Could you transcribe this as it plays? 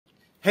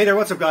Hey there,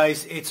 what's up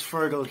guys? It's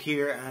Fergal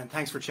here and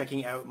thanks for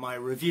checking out my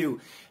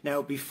review.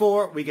 Now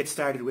before we get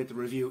started with the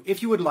review,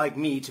 if you would like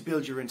me to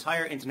build your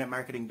entire internet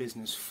marketing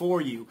business for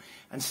you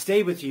and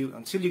stay with you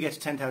until you get to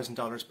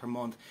 $10,000 per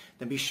month,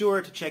 then be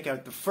sure to check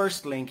out the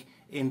first link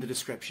in the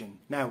description.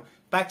 Now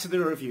back to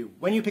the review.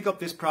 When you pick up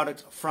this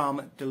product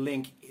from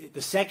the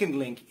second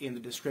link in the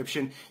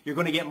description, you're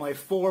going to get my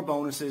 4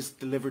 bonuses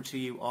delivered to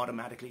you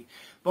automatically.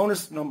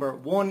 Bonus number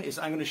 1 is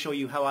I'm going to show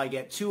you how I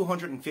get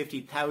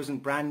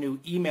 250,000 brand new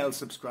email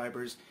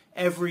subscribers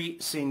every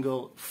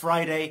single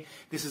Friday.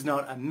 This is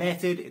not a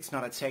method, it's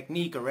not a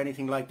technique or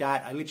anything like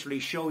that. I literally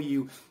show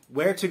you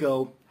where to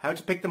go, how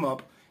to pick them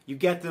up. You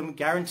get them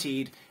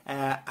guaranteed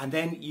and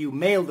then you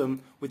mail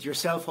them with your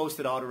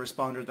self-hosted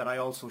autoresponder that I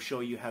also show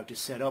you how to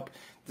set up.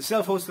 The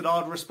self-hosted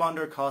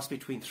autoresponder costs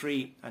between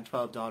 $3 and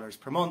 $12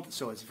 per month,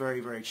 so it's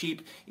very, very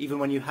cheap, even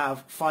when you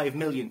have 5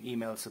 million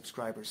email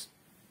subscribers.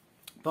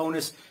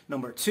 Bonus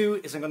number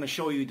 2 is I'm going to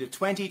show you the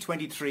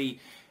 2023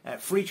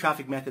 free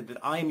traffic method that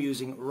I am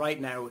using right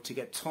now to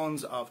get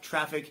tons of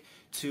traffic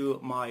to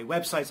my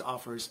websites,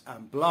 offers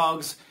and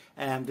blogs.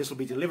 This will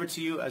be delivered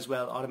to you as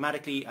well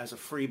automatically as a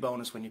free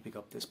bonus when you pick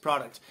up this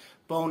product.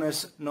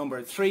 Bonus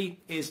number 3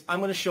 is I'm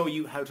going to show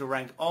you how to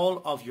rank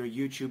all of your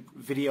YouTube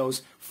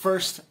videos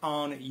first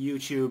on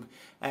YouTube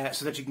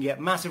so that you can get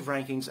massive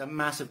rankings and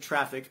massive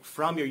traffic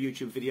from your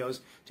YouTube videos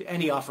to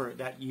any offer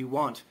that you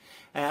want.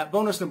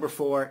 Bonus number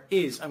 4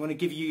 is I'm going to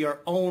give you your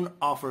own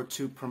offer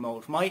to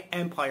promote. My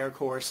Empire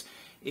course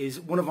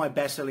is one of my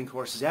best-selling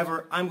courses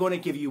ever. I'm going to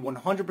give you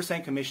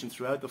 100% commission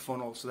throughout the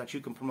funnel so that you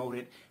can promote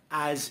it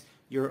as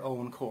your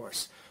own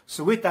course.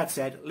 So with that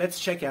said, let's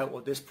check out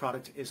what this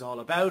product is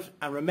all about.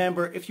 And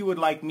remember, if you would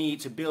like me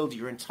to build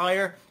your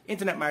entire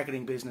internet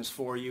marketing business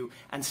for you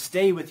and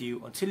stay with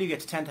you until you get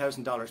to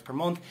 $10,000 per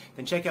month,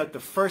 then check out the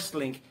first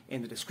link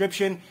in the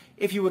description.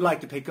 If you would like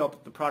to pick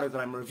up the product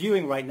that I'm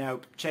reviewing right now,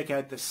 check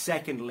out the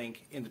second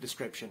link in the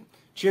description.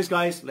 Cheers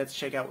guys, let's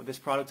check out what this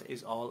product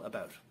is all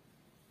about.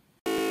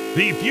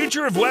 The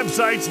future of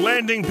websites,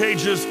 landing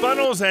pages,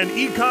 funnels, and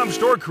e-com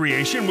store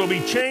creation will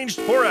be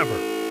changed forever.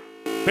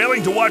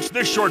 Failing to watch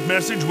this short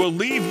message will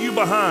leave you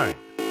behind.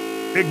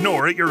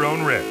 Ignore at your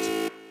own risk.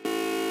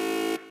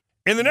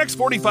 In the next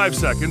 45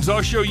 seconds,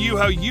 I'll show you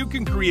how you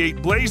can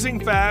create blazing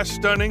fast,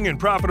 stunning, and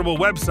profitable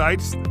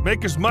websites that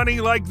make us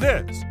money like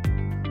this,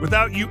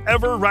 without you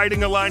ever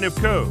writing a line of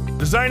code,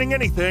 designing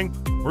anything,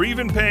 or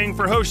even paying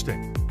for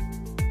hosting.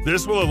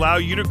 This will allow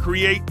you to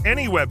create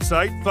any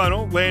website,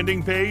 funnel,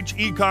 landing page,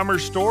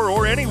 e-commerce store,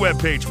 or any web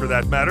page for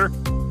that matter,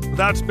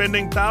 without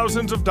spending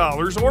thousands of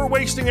dollars or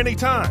wasting any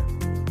time.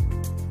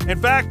 In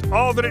fact,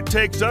 all that it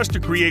takes us to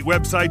create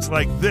websites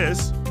like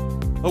this,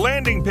 a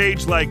landing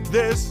page like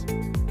this,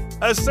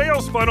 a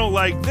sales funnel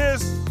like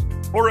this,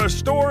 or a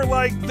store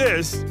like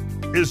this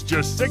is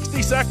just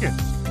 60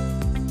 seconds.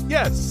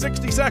 Yes,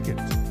 60 seconds.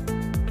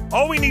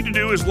 All we need to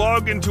do is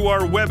log into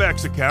our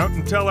WEBX account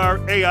and tell our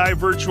AI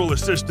virtual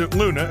assistant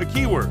Luna a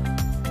keyword.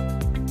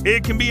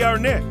 It can be our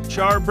niche,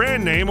 our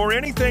brand name, or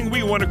anything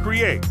we want to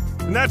create.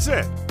 And that's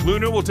it.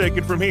 Luna will take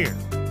it from here.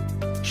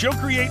 She'll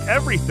create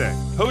everything,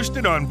 host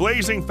it on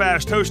blazing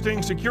fast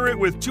hosting, secure it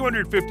with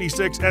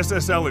 256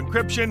 SSL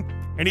encryption,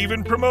 and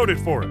even promote it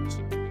for us.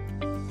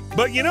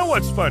 But you know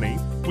what's funny?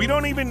 We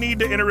don't even need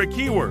to enter a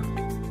keyword.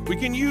 We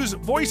can use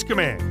voice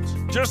commands,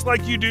 just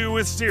like you do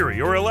with Siri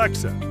or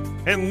Alexa,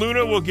 and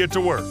Luna will get to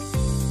work.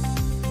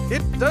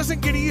 It doesn't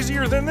get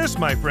easier than this,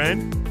 my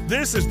friend.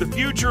 This is the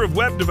future of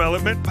web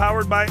development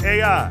powered by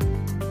AI.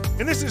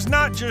 And this is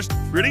not just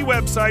pretty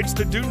websites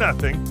that do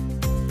nothing.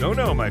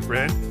 No, my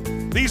friend.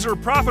 These are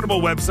profitable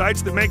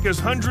websites that make us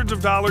hundreds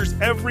of dollars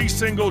every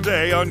single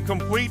day on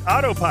complete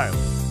autopilot.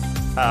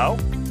 How?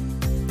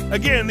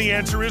 Again, the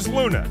answer is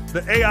Luna.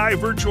 The AI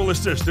virtual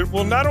assistant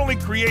will not only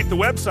create the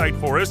website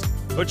for us,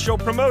 but she'll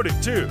promote it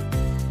too.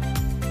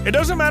 It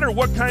doesn't matter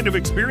what kind of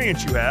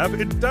experience you have,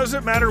 it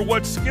doesn't matter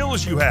what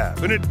skills you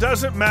have, and it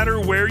doesn't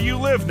matter where you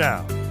live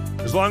now.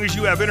 As long as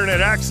you have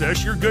internet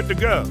access, you're good to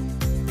go.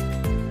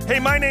 Hey,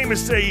 my name is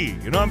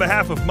Saeed, and on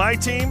behalf of my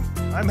team,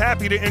 I'm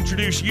happy to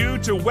introduce you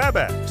to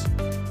WEBX,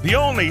 the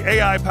only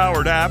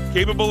AI-powered app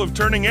capable of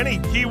turning any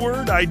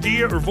keyword,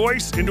 idea, or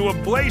voice into a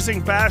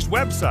blazing fast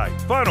website,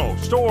 funnel,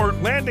 store,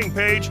 landing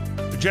page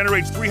that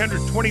generates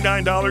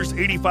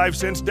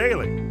 $329.85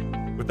 daily,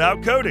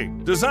 without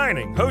coding,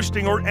 designing,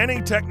 hosting, or any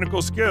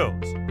technical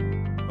skills.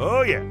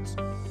 Oh yes.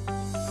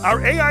 Our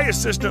AI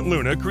assistant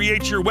Luna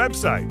creates your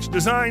websites,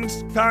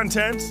 designs,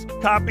 contents,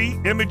 copy,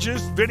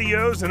 images,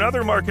 videos, and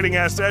other marketing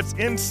assets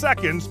in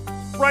seconds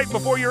right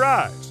before your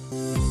eyes.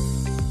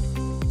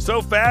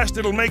 So fast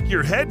it'll make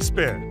your head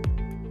spin.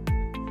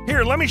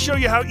 Here, let me show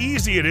you how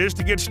easy it is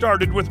to get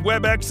started with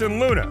WEBX and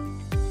Luna.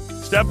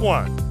 Step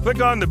 1. Click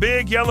on the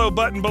big yellow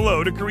button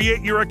below to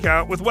create your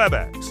account with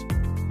WEBX.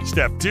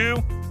 Step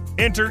 2.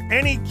 Enter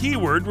any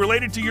keyword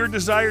related to your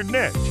desired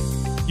niche.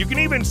 You can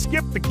even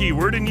skip the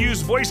keyword and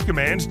use voice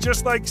commands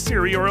just like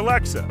Siri or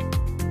Alexa.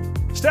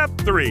 Step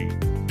 3.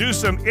 Do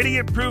some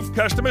idiot-proof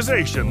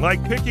customization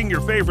like picking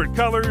your favorite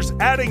colors,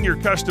 adding your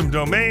custom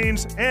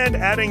domains, and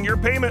adding your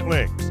payment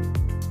links.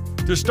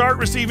 to start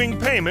receiving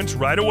payments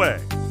right away.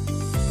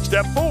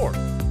 Step 4.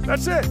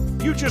 That's it.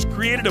 You just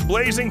created a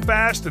blazing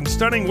fast and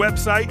stunning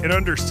website in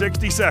under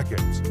 60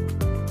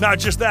 seconds. Not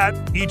just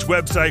that, each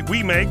website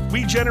we make,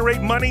 we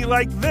generate money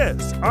like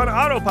this on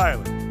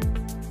autopilot.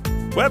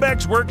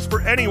 WebX works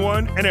for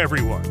anyone and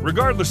everyone,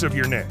 regardless of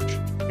your niche.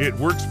 It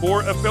works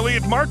for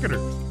affiliate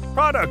marketers,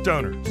 product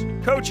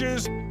owners,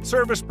 coaches,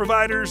 service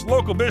providers,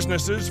 local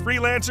businesses,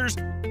 freelancers,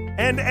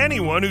 and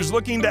anyone who's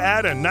looking to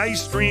add a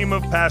nice stream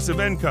of passive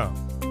income.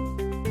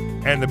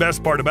 And the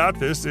best part about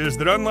this is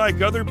that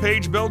unlike other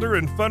page builder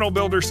and funnel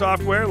builder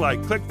software like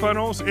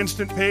ClickFunnels,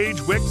 Instant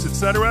Page, Wix,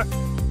 etc.,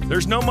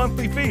 there's no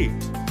monthly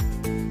fees.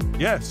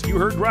 Yes, you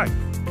heard right.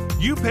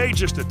 You pay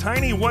just a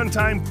tiny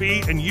one-time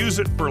fee and use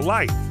it for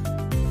life.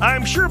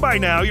 I'm sure by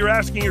now you're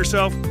asking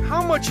yourself,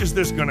 how much is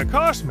this going to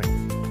cost me?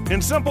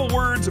 In simple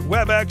words,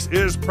 WebX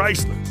is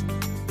priceless.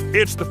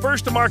 It's the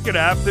first-to-market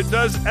app that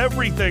does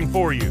everything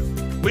for you,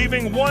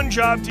 leaving one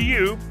job to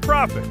you,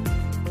 profit.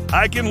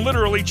 I can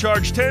literally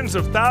charge tens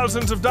of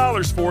thousands of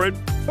dollars for it,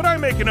 but I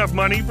make enough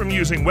money from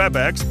using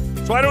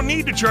WebX, so I don't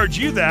need to charge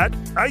you that.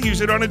 I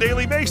use it on a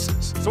daily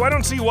basis, so I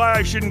don't see why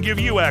I shouldn't give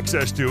you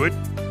access to it.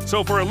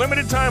 So for a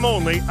limited time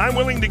only, I'm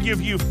willing to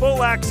give you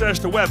full access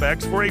to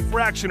WebX for a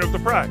fraction of the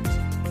price.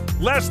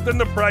 Less than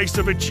the price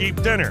of a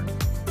cheap dinner,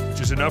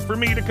 which is enough for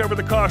me to cover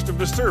the cost of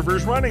the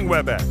servers running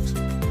WebX.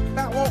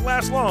 That won't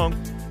last long.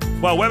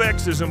 While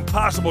WebX is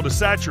impossible to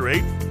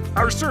saturate,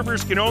 our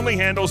servers can only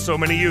handle so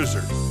many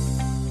users.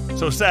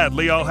 So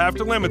sadly, I'll have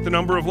to limit the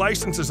number of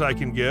licenses I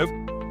can give.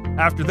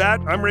 After that,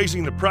 I'm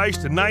raising the price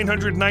to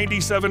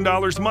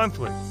 $997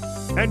 monthly.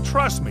 And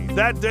trust me,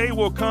 that day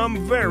will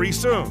come very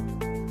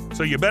soon.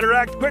 So you better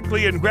act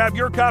quickly and grab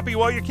your copy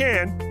while you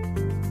can.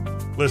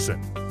 Listen,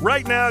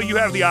 right now you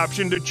have the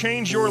option to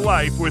change your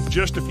life with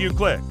just a few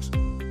clicks.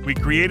 We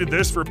created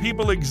this for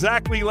people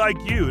exactly like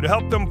you to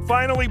help them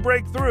finally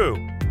break through.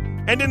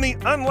 And in the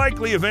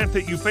unlikely event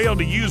that you fail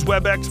to use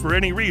WebX for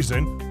any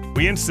reason,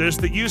 we insist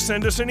that you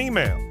send us an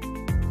email.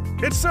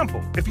 It's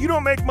simple. If you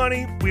don't make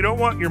money, we don't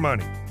want your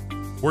money.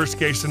 Worst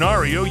case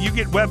scenario, you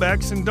get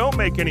WebX and don't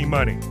make any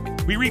money.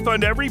 We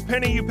refund every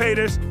penny you paid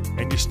us,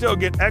 and you still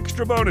get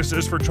extra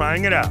bonuses for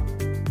trying it out.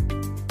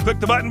 Click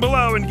the button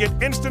below and get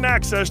instant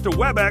access to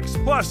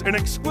WebX plus an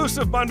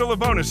exclusive bundle of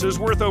bonuses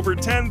worth over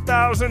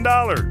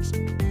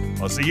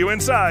 $10,000. I'll see you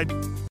inside.